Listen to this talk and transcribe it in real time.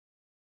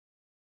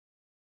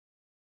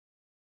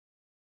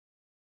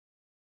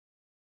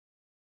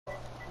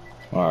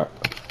Alright.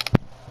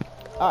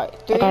 Alright,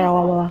 3,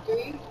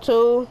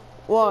 2,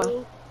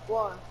 1.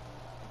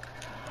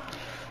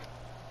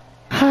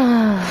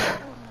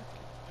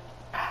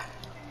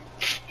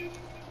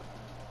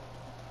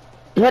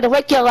 You better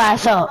wake your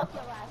ass up.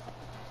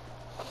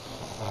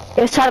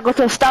 It's time to go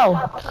to the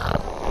store.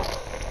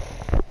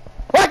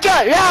 Wake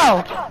up,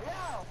 yo!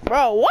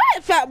 Bro,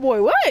 what, fat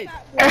boy? What?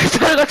 It's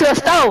time to go to the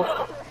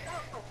store.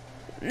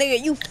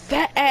 Nigga, you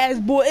fat ass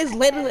boy. It's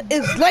late.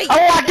 It's late. I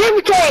want a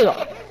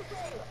dedicator.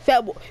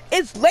 Fat boy.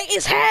 It's late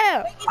as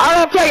hell. I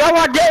don't care. I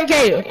want a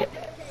dedicator.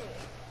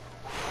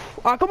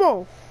 Alright, come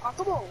on.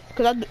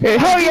 Cause Hey,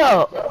 hurry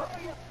up.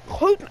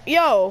 who you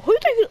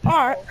think you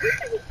are?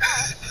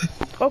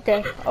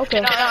 Okay.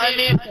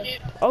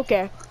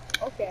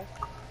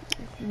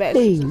 Bet.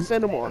 Please.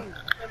 Send them on.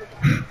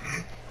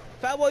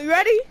 Fat boy, you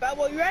ready?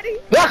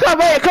 Yeah,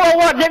 come on, come on,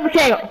 want a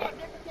dedicator.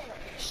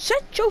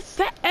 Shut your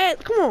fat ass.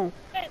 Come on.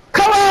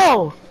 Come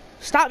on.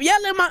 Stop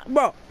yelling, my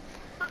bro.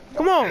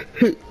 Come on.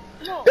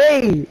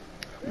 Hey.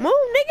 Move,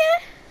 nigga.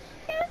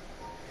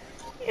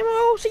 You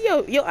know, see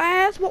your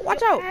ass.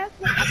 Watch out.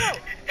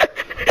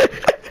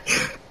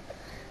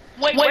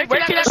 Wait, where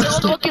can I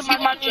still get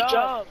my new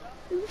job?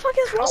 What the fuck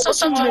is wrong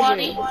What's up, with you,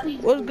 Juwaniie?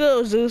 nigga? What's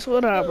good, Zeus?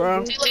 What up,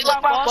 bro? See, my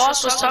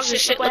boss was talking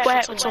shit. Look what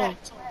happened to him.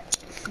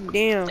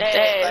 Damn.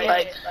 Hey,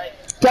 like,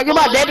 Can I get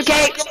my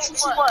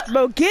dedicator?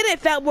 Bro, get it,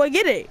 fat boy.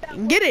 Get it.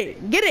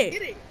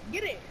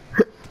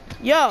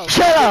 Yo.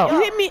 Shut up. You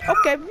hit me?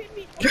 Okay.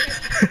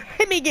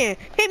 Hit me again.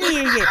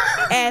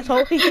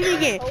 Asshole. Hit me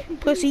again.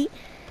 Pussy.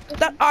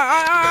 Stop.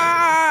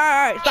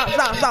 Alright.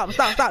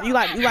 Stop. You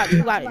got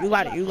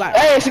it.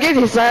 Hey, excuse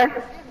me, sir.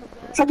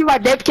 Can I get my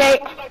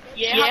dedicator?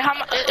 yeah, how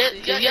much?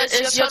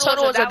 Your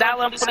total is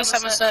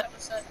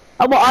 $1.47.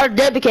 I want all the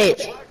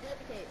dedicates.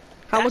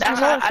 How much you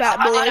want, fat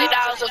boy?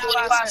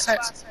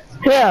 $8.45.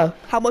 Here.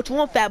 How much you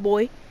want, fat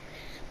boy?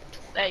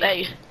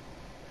 Hey.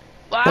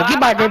 Well, Well, get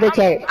my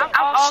dedicator. I'm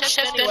off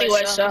shift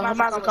anyway, so I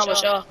might as well come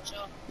with y'all.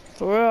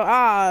 For real,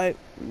 alright.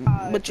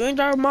 But you ain't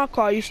driving my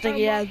car, you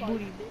stinky ass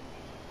booty.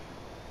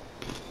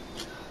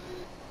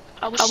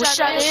 I was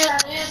shot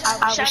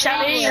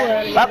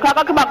in.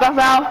 Come on,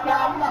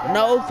 girl.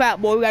 No, fat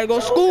boy, we gotta go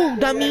to school,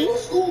 dummy.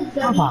 Oh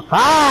my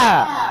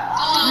God.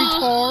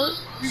 Retard.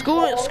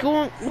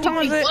 School. What time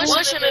is it?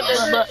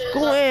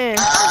 School in.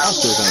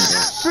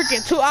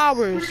 Freaking 2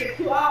 hours.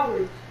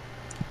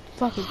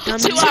 Fucking dummy.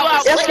 2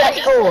 hours. Let's get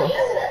school.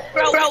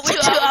 Bro, we're 2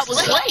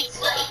 hours late.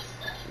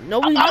 No,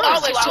 we not. I'm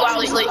always 2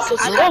 hours late.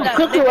 Oh,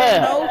 cook your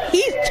ass. No,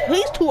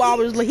 he's 2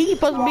 hours late. He's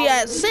supposed to be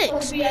at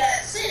 6.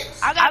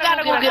 I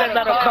gotta go get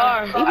another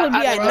car. He supposed to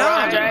be at 9.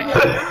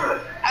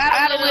 I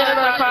gotta go get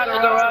another car in the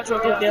garage real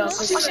quick, yo.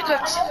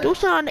 Do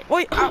something.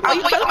 Wait, are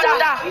you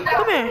coming?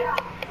 Come here.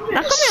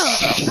 Now come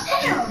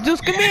here. Zeus,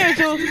 come here,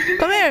 Zeus.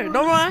 Come here.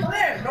 Don't run.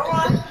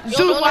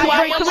 Zeus,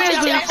 come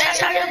here, Zeus.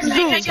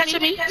 Zeus.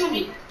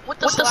 With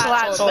the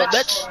slides on,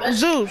 bitch.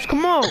 Zeus,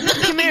 come on.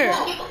 Come here.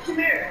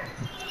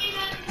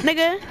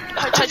 Nigga.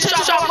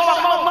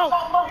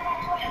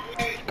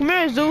 Come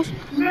here, Zeus.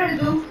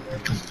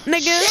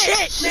 Nigga.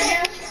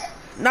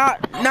 Nah,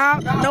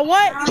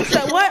 what? You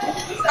said what?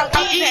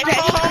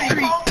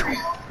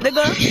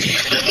 Nigga.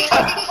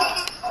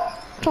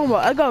 Come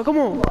on, come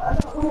on.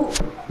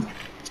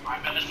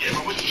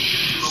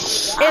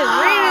 It's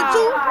raining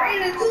too?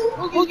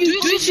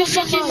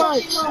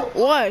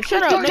 What?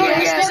 Shut up, nigga.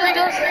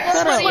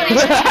 Shut up.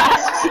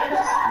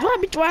 Do I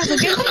beat your ass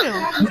again? Come here.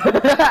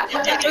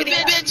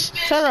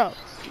 Shut up.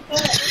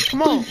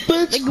 Come on.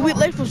 Nigga, we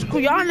late for school.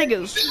 Y'all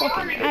niggas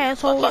fucking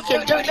assholes.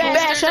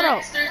 Shut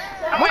up.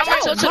 Watch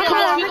out. Come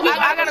on.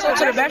 I gotta go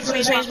to the bathroom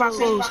and change my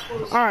clothes.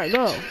 Alright,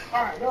 go.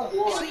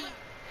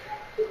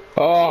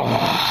 Oh.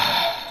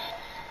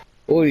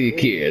 Where you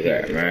kids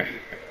at, man?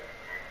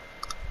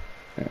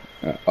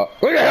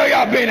 Where the hell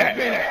y'all been at?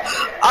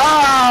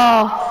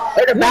 Oh,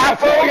 in the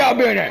bathroom? Where y'all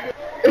been at?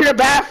 In the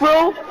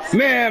bathroom?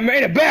 Man,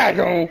 in the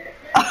bathroom.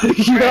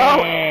 You know?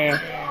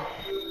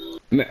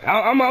 Man,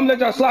 I'm gonna let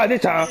y'all slide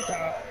this time.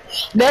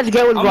 That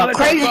girl was going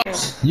crazy.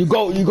 You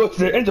go to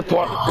the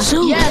interport.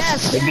 Zeus.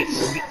 Yes.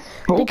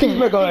 Who can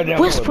make all that damn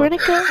Whisper,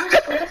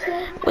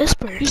 nigga.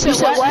 Whisper. You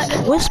said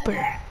what? Whisper.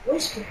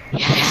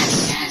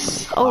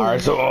 Yes. Oh,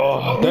 Alright, so,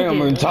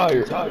 damn, I'm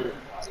tired.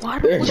 why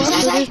does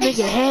this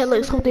nigga head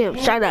look so damn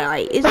shiny?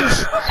 Like, it's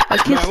just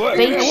like his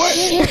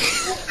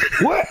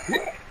face. What?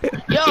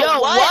 Yo,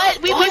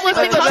 what? We was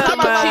talking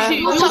about you.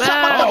 We was talking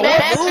about the bed.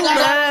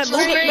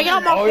 Get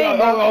out my face,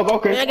 bro.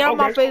 Okay. Get out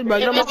my face, bro.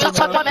 Get out my Let's face.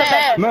 talk about the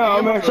bed.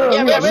 Man, shut up.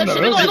 Yeah, we're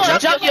gonna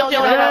jump you on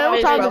your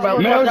I'm talking about,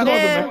 Man,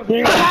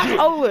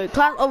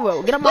 class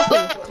over. Get out my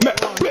face.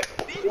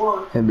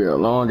 It'd be a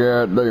long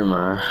ass day,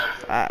 man.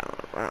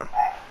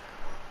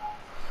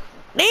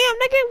 Damn,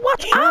 nigga,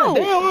 watch out.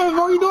 Damn,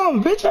 what are you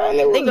doing, bitch? I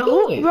ain't Nigga,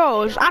 who,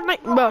 bro,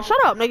 bro, shut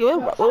up, nigga.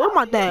 Where's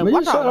my thing?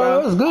 Watch out, bro.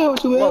 What's good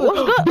with you, man?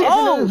 What's good?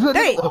 Oh,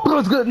 dang.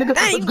 What's good, nigga?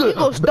 Dang, What's good?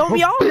 you gonna stone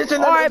me off?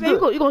 Alright, man,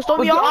 you gonna stone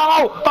me off?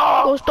 You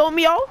gonna stone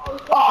me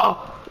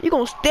off? You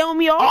gonna steal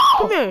me off?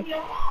 Come here.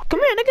 Come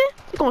here, nigga.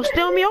 You gonna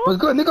steal me off? What's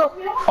good, nigga?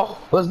 Oh,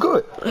 what's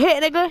good?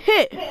 Hit, nigga.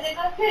 Hit.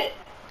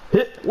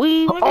 Hit.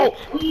 We, nigga.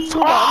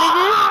 Come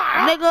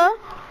on, nigga.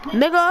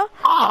 Nigga.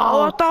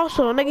 Oh, I thought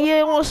so. Nigga, you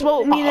ain't wanna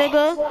smoke me,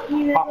 nigga.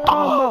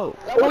 Combo.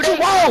 What you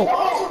want?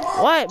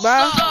 What,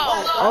 bro?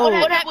 Oh.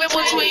 What happened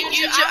between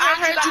you? I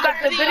heard you got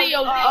the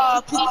video,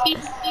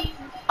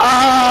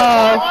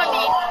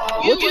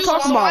 What you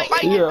talking about?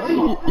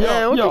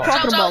 Yeah, What you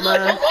talking about,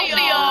 man?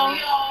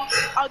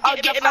 I'll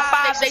get in a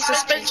 5-day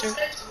suspension.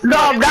 No,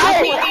 I'm not.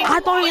 I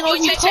don't even know what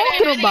you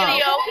talking about.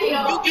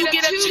 You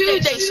get a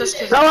 2-day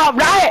suspension. No, I'm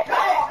not.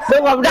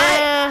 No, I'm not.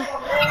 Man,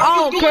 I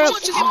don't care.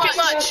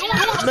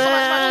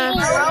 Man,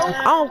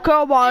 I don't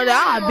care about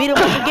that. I'll beat him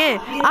up again.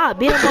 I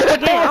don't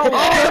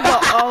care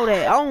about all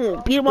that. I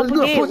don't beat him up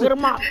again. With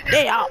him up.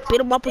 Yeah, I'll beat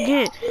him up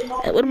again.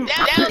 With him up.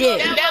 Yeah.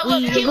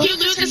 You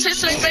lose the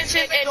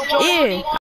suspension and Yeah.